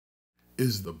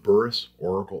Is the Burris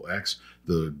Oracle X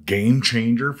the game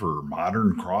changer for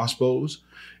modern crossbows?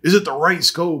 Is it the right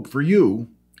scope for you?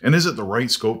 And is it the right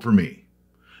scope for me?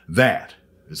 That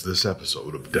is this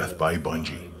episode of Death by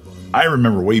Bunjie. I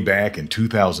remember way back in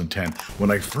 2010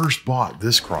 when I first bought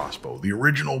this crossbow, the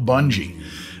original Bunjie,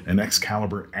 an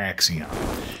Excalibur X1i.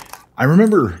 I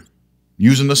remember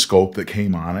using the scope that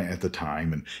came on it at the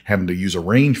time and having to use a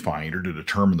rangefinder to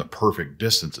determine the perfect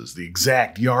distances, the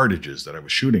exact yardages that I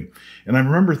was shooting. And I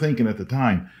remember thinking at the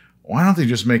time, why don't they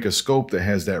just make a scope that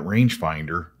has that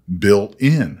rangefinder built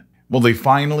in? Well, they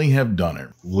finally have done it.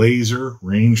 Laser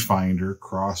rangefinder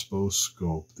crossbow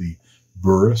scope, the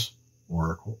Burris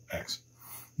Oracle X.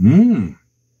 Smells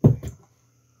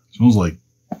like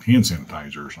hand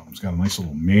sanitizer or something. It's got a nice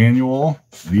little manual.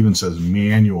 It even says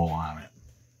manual on it.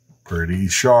 Pretty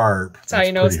sharp. That's how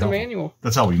you know it's the manual.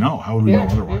 That's how we know. How would we know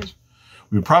otherwise? Yeah.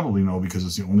 We would probably know because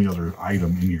it's the only other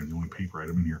item in here, the only paper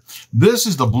item in here. This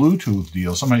is the Bluetooth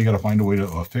deal. Somehow you got to find a way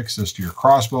to fix this to your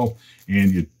crossbow,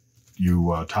 and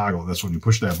you toggle. That's when you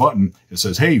push that button. It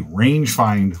says, hey, range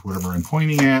find whatever I'm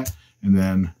pointing at, and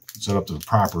then set up the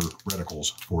proper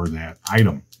reticles for that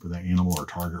item, for that animal or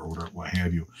target or whatever, what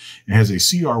have you. It has a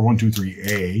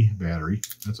CR123A battery.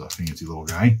 That's a fancy little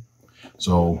guy.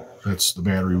 So that's the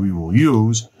battery we will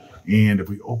use. And if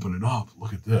we open it up,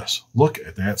 look at this. Look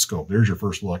at that scope. There's your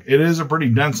first look. It is a pretty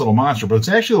dense little monster, but it's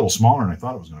actually a little smaller than I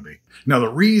thought it was going to be. Now,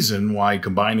 the reason why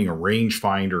combining a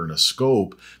rangefinder and a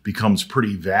scope becomes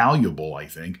pretty valuable, I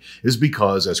think, is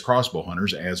because as crossbow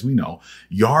hunters, as we know,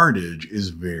 yardage is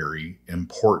very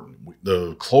important.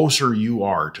 The closer you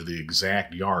are to the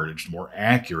exact yardage, the more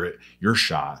accurate your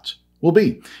shots will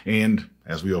be. And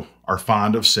as we are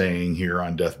fond of saying here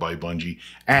on Death by Bunjie,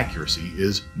 accuracy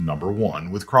is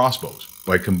 #1 with crossbows.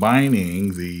 By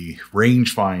combining the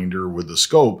rangefinder with the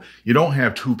scope, you don't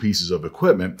have two pieces of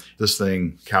equipment. This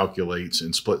thing calculates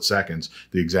in split seconds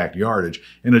the exact yardage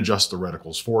and adjusts the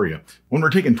reticles for you. When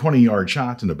we're taking 20-yard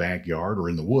shots in the backyard or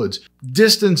in the woods,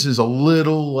 distance is a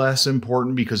little less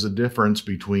important because the difference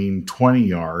between 20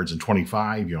 yards and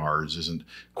 25 yards isn't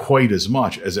quite as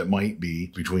much as it might be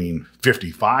between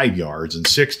 55 yards and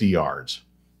 60 yards.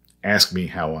 Ask me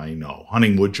how I know.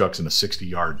 Hunting woodchucks in a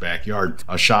 60-yard backyard,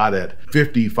 a shot at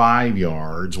 55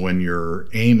 yards when you're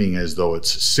aiming as though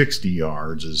it's 60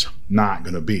 yards is not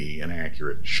going to be an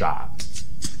accurate shot.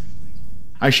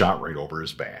 I shot right over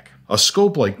his back. A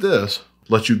scope like this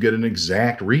lets you get an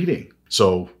exact reading,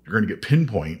 so you're going to get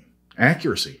pinpoint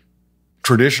accuracy.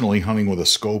 Traditionally, hunting with a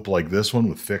scope like this one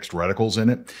with fixed reticles in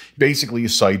it, basically you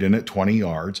sight in at 20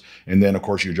 yards, and then of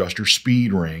course you adjust your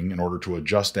speed ring in order to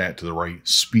adjust that to the right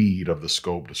speed of the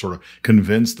scope to sort of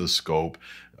convince the scope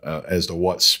as to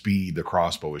what speed the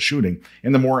crossbow is shooting.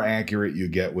 And the more accurate you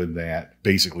get with that,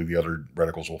 basically the other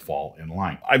reticles will fall in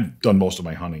line. I've done most of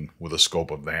my hunting with a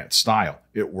scope of that style.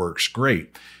 It works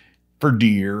great. For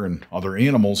deer and other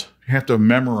animals, you have to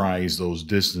memorize those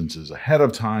distances ahead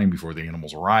of time before the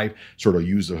animals arrive, sort of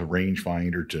use the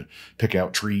rangefinder to pick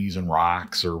out trees and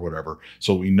rocks or whatever,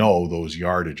 so we know those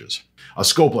yardages. A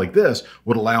scope like this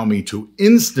would allow me to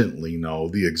instantly know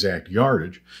the exact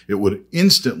yardage. It would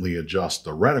instantly adjust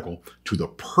the reticle to the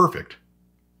perfect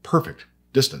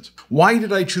distance. Why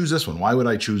did I choose this one? Why would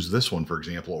I choose this one, for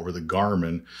example, over the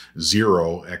Garmin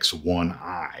Xero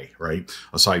X1i, right?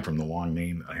 Aside from the long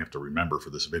name that I have to remember for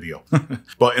this video.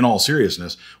 But in all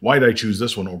seriousness, why did I choose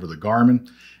this one over the Garmin?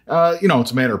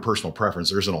 It's a matter of personal preference.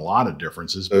 There isn't a lot of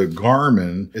differences. The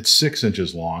Garmin, it's 6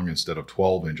 inches long instead of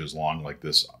 12 inches long like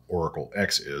this Oracle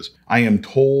X is. I am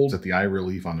told that the eye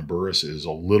relief on the Burris is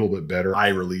a little bit better. Eye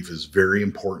relief is very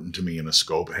important to me in a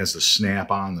scope. It has to snap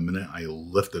on the minute I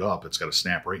lift it up. It's got to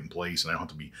snap right in place, and I don't have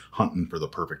to be hunting for the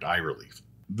perfect eye relief.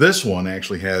 This one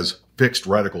actually has fixed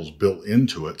reticles built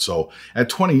into it. So at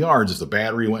 20 yards, if the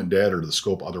battery went dead or the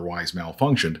scope otherwise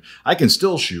malfunctioned, I can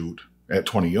still shoot at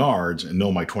 20 yards and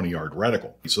know my 20-yard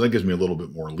reticle. So that gives me a little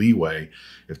bit more leeway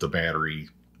if the battery,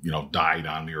 died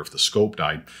on me or if the scope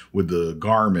died. With the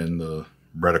Garmin, the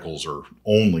reticles are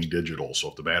only digital. So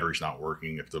if the battery's not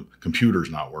working, if the computer's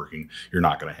not working, you're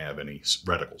not going to have any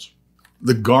reticles.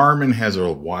 The Garmin has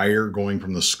a wire going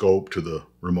from the scope to the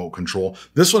remote control.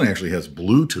 This one actually has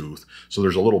Bluetooth. So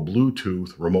there's a little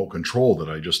Bluetooth remote control that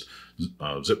I just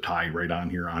zip tied right on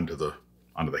here onto the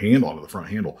handle, onto the front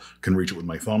handle. Can reach it with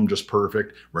my thumb just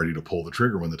perfect, ready to pull the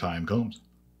trigger when the time comes.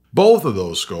 Both of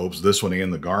those scopes, this one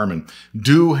and the Garmin,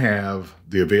 do have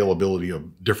the availability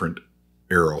of different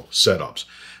arrow setups.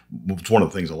 It's one of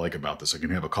the things I like about this. I can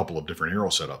have a couple of different arrow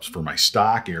setups for my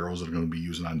stock arrows that I'm going to be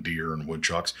using on deer and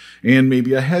woodchucks, and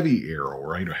maybe a heavy arrow,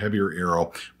 right? A heavier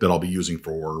arrow that I'll be using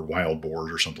for wild boars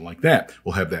or something like that.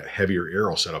 We'll have that heavier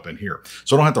arrow set up in here.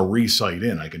 So I don't have to re-sight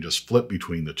in. I can just flip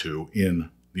between the two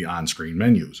in the on-screen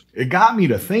menus. It got me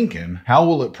to thinking, how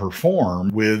will it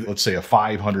perform with, let's say, a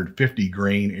 550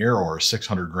 grain arrow or a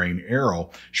 600 grain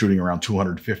arrow shooting around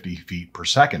 250 feet per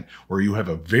second, where you have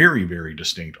a very, very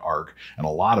distinct arc and a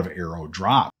lot of arrow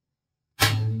drop.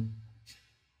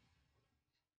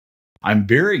 I'm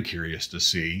very curious to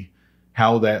see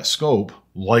how that scope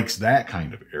likes that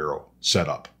kind of arrow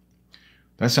setup.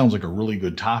 That sounds like a really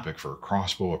good topic for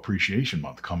Crossbow Appreciation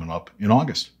Month coming up in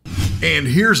August. And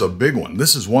here's a big one.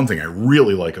 This is one thing I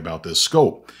really like about this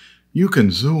scope. You can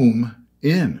zoom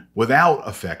in without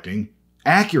affecting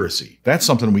accuracy. That's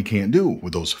something we can't do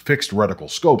with those fixed reticle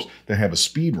scopes that have a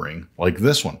speed ring like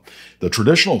this one. The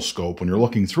traditional scope, when you're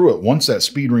looking through it, once that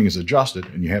speed ring is adjusted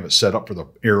and you have it set up for the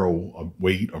arrow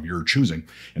weight of your choosing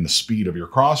and the speed of your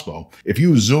crossbow, if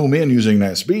you zoom in using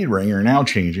that speed ring, you're now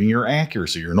changing your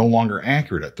accuracy. You're no longer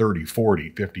accurate at 30,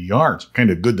 40, 50 yards. Kind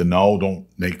of good to know. Don't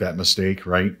make that mistake,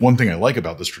 right? One thing I like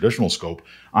about this traditional scope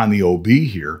on the OB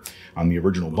here, on the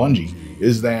original Bunjie,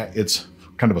 is that it's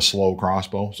kind of a slow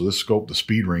crossbow. So this scope, the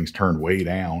speed ring's turned way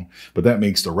down, but that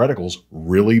makes the reticles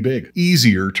really big.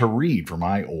 Easier to read for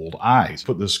my old eyes.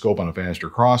 Put this scope on a faster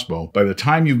crossbow. By the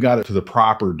time you've got it to the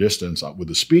proper distance with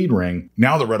the speed ring,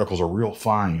 now the reticles are real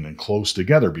fine and close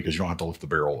together because you don't have to lift the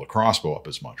barrel of the crossbow up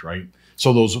as much, right?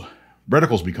 So those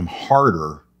reticles become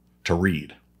harder to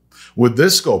read. With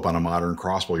this scope on a modern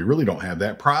crossbow, you really don't have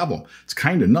that problem. It's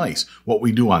kind of nice. What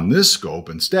we do on this scope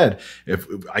instead, if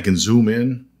I can zoom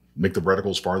in, make the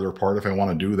reticles farther apart if I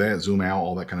want to do that, zoom out,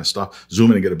 all that kind of stuff,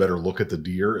 zoom in and get a better look at the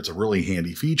deer. It's a really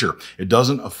handy feature. It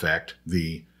doesn't affect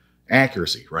the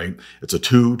accuracy, right? It's a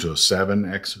 2 to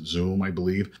 7x zoom, I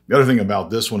believe. The other thing about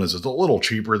this one is it's a little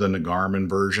cheaper than the Garmin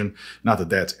version. Not that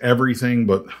that's everything,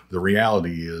 but the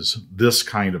reality is this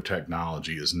kind of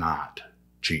technology is not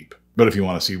cheap. But if you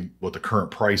want to see what the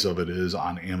current price of it is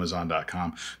on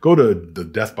Amazon.com, go to the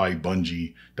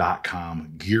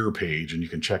deathbybunjie.com gear page and you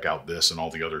can check out this and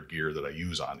all the other gear that I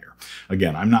use on there.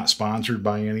 Again, I'm not sponsored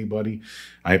by anybody.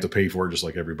 I have to pay for it just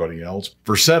like everybody else.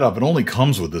 For setup, it only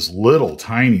comes with this little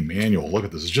tiny manual. Look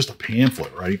at this. It's just a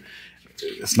pamphlet, right?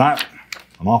 It's not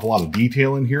an awful lot of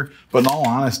detail in here, but in all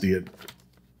honesty, it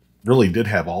really did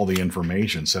have all the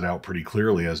information set out pretty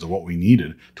clearly as to what we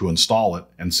needed to install it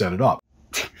and set it up.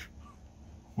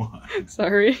 What?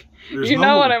 Sorry. You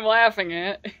know what I'm laughing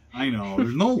at. I know.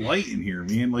 There's no light in here,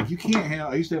 man. Like, you can't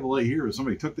have... I used to have a light here, but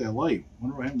somebody took that light. I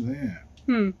wonder what happened to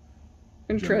that.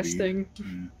 Interesting. Yeah,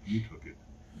 you took it.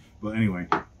 But anyway,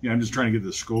 yeah, I'm just trying to get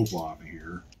the scope off of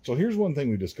here. So here's one thing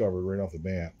we discovered right off the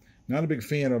bat. Not a big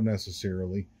fan of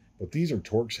necessarily, but these are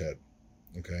Torx head,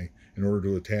 okay? In order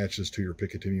to attach this to your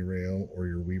Picatinny rail or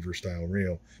your Weaver style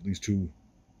rail, these two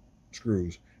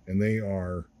screws, and they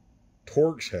are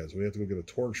Torx heads. We have to go get a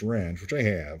Torx wrench, which I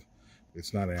have.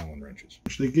 It's not Allen wrenches.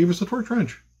 Which they gave us a Torx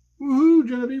wrench. Woohoo,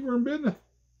 Genevieve, we're in business.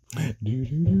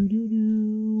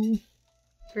 Do.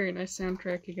 Very nice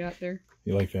soundtrack you got there.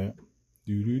 You like that?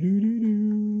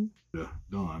 Do. Yeah,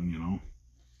 done, you know.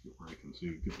 Where I can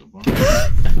see, get the button.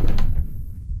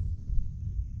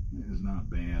 It is not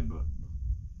bad, but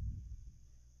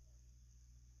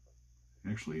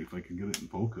actually, if I can get it in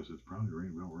focus, it's probably right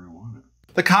about where I want it.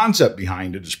 The concept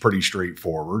behind it is pretty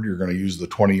straightforward. You're going to use the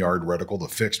 20-yard reticle, the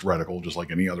fixed reticle, just like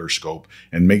any other scope,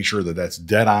 and make sure that that's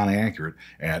dead on accurate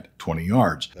at 20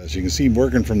 yards. As you can see,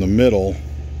 working from the middle,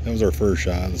 that was our first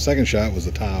shot. The second shot was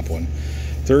the top one.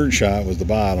 Third shot was the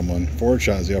bottom one. Fourth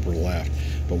shot is the upper left.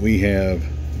 But we have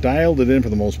dialed it in for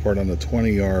the most part on the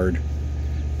 20-yard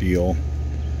deal.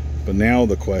 But now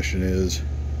the question is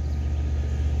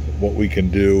what we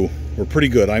can do. We're pretty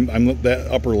good. That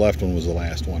upper left one was the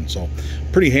last one, so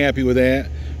pretty happy with that.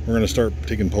 We're going to start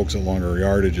taking pokes at longer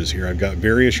yardages here. I've got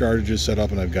various yardages set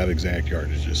up and I've got exact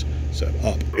yardages set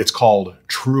up. It's called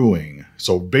truing.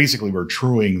 So basically we're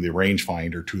truing the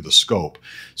rangefinder to the scope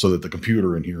so that the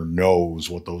computer in here knows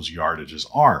what those yardages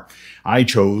are. I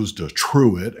chose to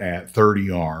true it at 30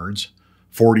 yards,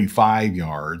 45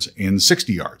 yards, and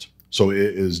 60 yards. So it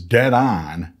is dead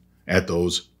on at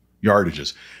those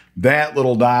yardages. That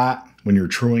little dot, when you're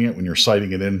truing it, when you're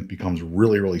sighting it in, becomes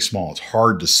really, really small. It's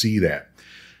hard to see that.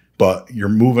 But you're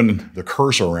moving the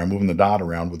cursor around, moving the dot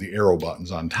around with the arrow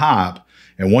buttons on top.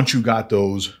 And once you got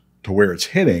those to where it's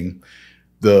hitting,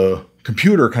 the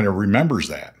computer kind of remembers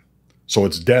that. So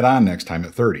it's dead on next time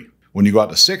at 30. When you go out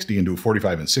to 60 and do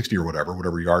 45 and 60 or whatever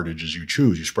yardages you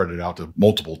choose, you spread it out to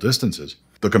multiple distances.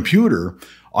 The computer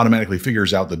automatically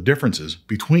figures out the differences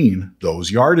between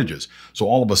those yardages. So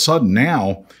all of a sudden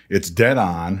now it's dead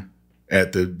on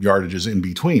at the yardages in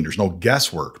between. There's no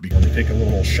guesswork. Let me take a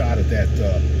little shot at that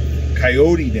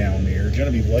coyote down there.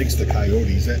 Genevieve likes the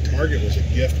coyotes. That target was a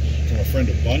gift from a friend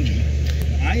of Bunjie.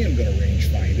 I am going to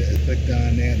range find it. I clicked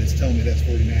on that and it's telling me that's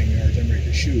 49 yards. I'm ready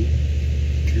to shoot.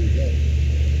 Here we go.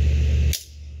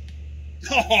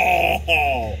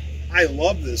 Oh, I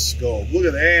love this scope. Look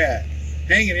at that.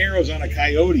 Hanging arrows on a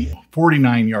coyote.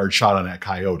 49-yard shot on that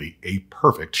coyote. A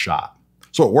perfect shot.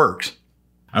 So it works.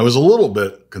 I was a little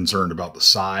bit concerned about the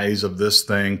size of this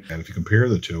thing. And if you compare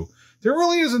the two, there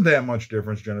really isn't that much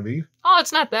difference, Genevieve. Oh,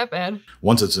 it's not that bad.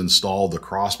 Once it's installed, the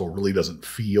crossbow really doesn't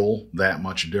feel that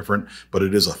much different, but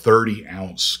it is a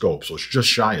 30-ounce scope, so it's just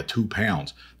shy of 2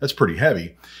 pounds. That's pretty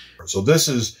heavy. So this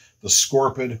is the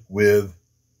Scorpid with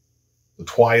the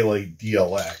Twilight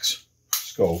DLX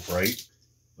scope, right?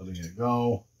 Letting it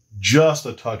go. Just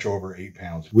a touch over 8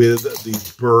 pounds with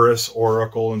the Burris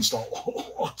Oracle installed.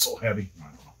 Oh, it's so heavy. I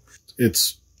don't know.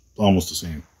 It's almost the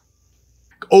same.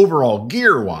 Overall,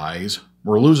 gear-wise,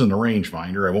 we're losing the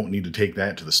rangefinder. I won't need to take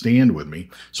that to the stand with me.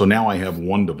 So now I have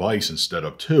one device instead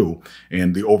of two,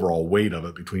 and the overall weight of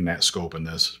it between that scope and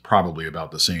this is probably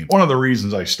about the same. One of the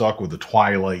reasons I stuck with the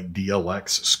Twilight DLX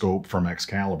scope from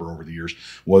Excalibur over the years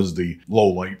was the low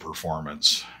light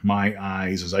performance. My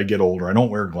eyes, as I get older, I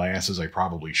don't wear glasses, I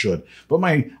probably should, but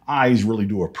my eyes really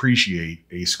do appreciate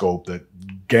a scope that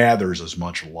gathers as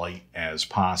much light as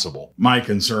possible. My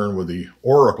concern with the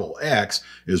Oracle X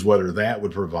is whether that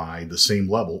would provide the same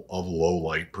level of low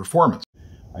light performance.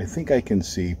 I think I can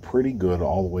see pretty good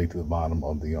all the way to the bottom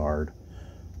of the yard,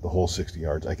 the whole 60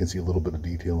 yards. I can see a little bit of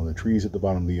detail in the trees at the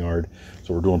bottom of the yard,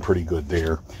 so we're doing pretty good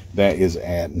there. That is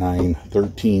at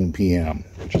 9:13 p.m.,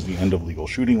 which is the end of legal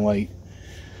shooting light.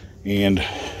 And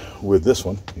with this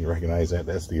one, you recognize that,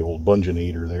 that's the old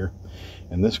Bunjie there.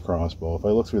 And this crossbow, if I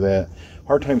look through that,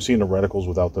 hard time seeing the reticles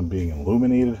without them being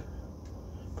illuminated.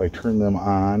 If I turn them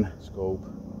on, scope,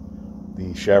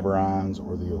 the chevrons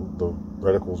or the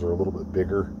reticles are a little bit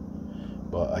bigger,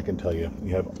 but I can tell you,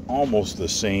 you have almost the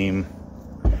same.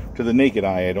 To the naked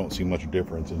eye, I don't see much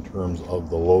difference in terms of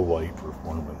the low light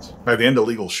performance. By the end of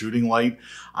legal shooting light,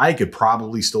 I could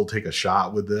probably still take a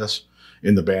shot with this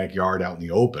in the backyard, out in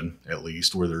the open, at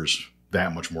least, where there's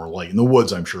that much more light. In the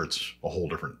woods, I'm sure it's a whole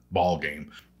different ball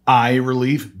game. Eye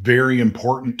relief, very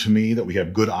important to me that we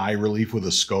have good eye relief with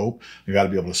a scope. You got to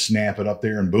be able to snap it up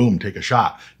there and boom, take a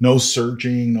shot. No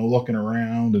searching, no looking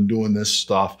around and doing this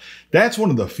stuff. That's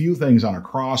one of the few things on a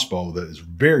crossbow that is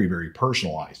very, very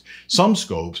personalized. Some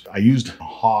scopes, I used a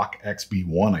Hawk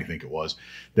XB1, I think it was,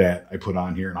 that I put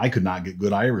on here, and I could not get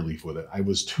good eye relief with it. I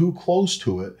was too close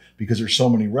to it because there's so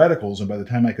many reticles, and by the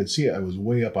time I could see it, I was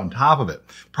way up on top of it.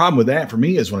 Problem with that for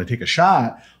me is when I take a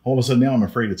shot, all of a sudden now I'm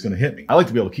afraid it's going to hit me. I like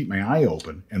to be able to keep my eye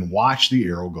open and watch the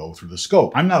arrow go through the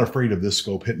scope. I'm not afraid of this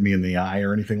scope hitting me in the eye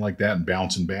or anything like that and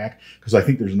bouncing back, because I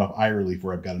think there's enough eye relief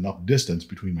where I've got enough distance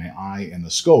between my eye and the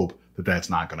scope that that's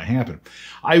not going to happen.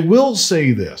 I will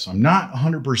say this, I'm not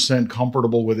 100%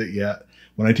 comfortable with it yet.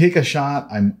 When I take a shot,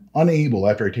 I'm unable,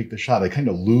 after I take the shot, I kind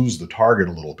of lose the target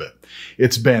a little bit.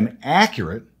 It's been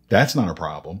accurate. That's not a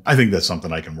problem. I think that's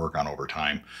something I can work on over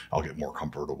time. I'll get more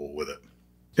comfortable with it.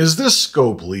 Is this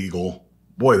scope legal?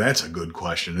 Boy, that's a good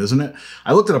question, isn't it?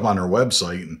 I looked it up on their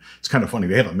website, and it's kind of funny.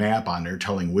 They have a map on there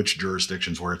telling which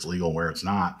jurisdictions where it's legal and where it's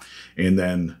not. And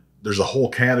then there's a whole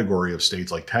category of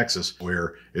states like Texas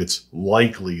where it's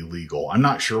likely legal. I'm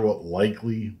not sure what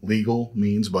likely legal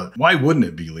means, but why wouldn't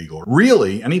it be legal?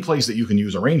 Really, any place that you can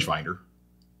use a rangefinder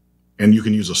and you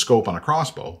can use a scope on a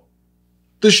crossbow,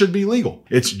 this should be legal.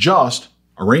 It's just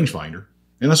a rangefinder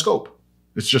and a scope.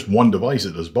 It's just one device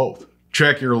that does both.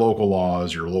 Check your local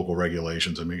laws, your local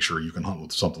regulations, and make sure you can hunt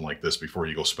with something like this before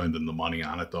you go spending the money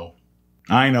on it, though.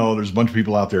 I know there's a bunch of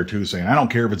people out there too saying, I don't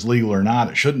care if it's legal or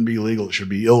not. It shouldn't be legal. It should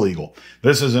be illegal.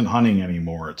 This isn't hunting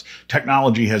anymore.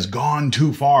 Technology has gone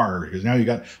too far because now you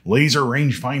got laser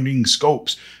range finding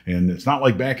scopes. And it's not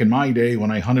like back in my day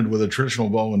when I hunted with a traditional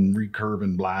bow and recurve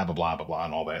and blah, blah, blah, blah, blah,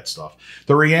 and all that stuff.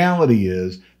 The reality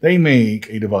is they make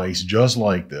a device just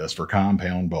like this for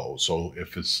compound bows. So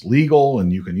if it's legal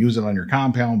and you can use it on your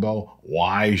compound bow,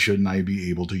 why shouldn't I be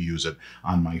able to use it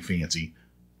on my fancy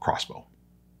crossbow?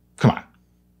 Come on.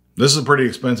 This is a pretty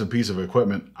expensive piece of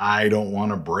equipment. I don't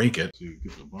want to break it.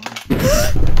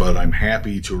 But I'm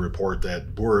happy to report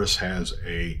that Burris has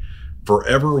a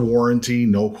forever warranty,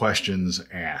 no questions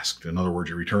asked. In other words,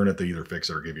 you return it, they either fix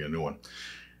it or give you a new one.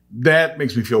 That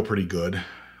makes me feel pretty good.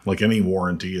 Like any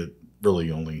warranty,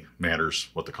 really only matters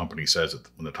what the company says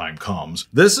when the time comes.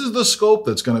 This is the scope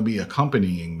that's going to be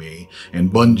accompanying me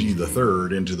and Bunjie the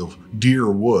Third into the deer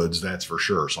woods, that's for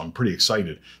sure. So I'm pretty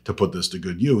excited to put this to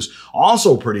good use.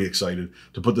 Also pretty excited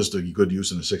to put this to good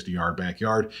use in a 60-yard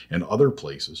backyard and other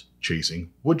places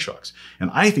chasing woodchucks.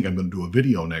 And I think I'm going to do a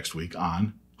video next week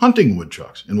on hunting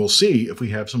woodchucks, and we'll see if we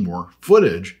have some more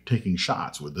footage taking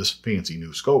shots with this fancy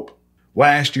new scope.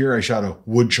 Last year, I shot a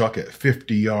woodchuck at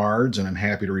 50 yards, and I'm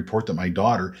happy to report that my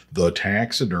daughter, the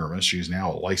taxidermist, she's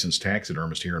now a licensed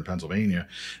taxidermist here in Pennsylvania,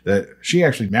 that she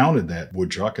actually mounted that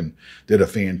woodchuck and did a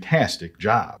fantastic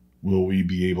job. Will we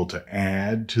be able to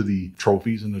add to the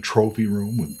trophies in the trophy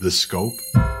room with this scope?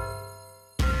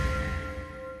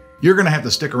 You're going to have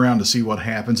to stick around to see what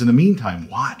happens. In the meantime,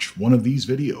 watch one of these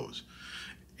videos.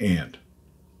 And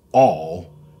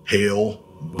all hail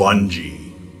Bunjie.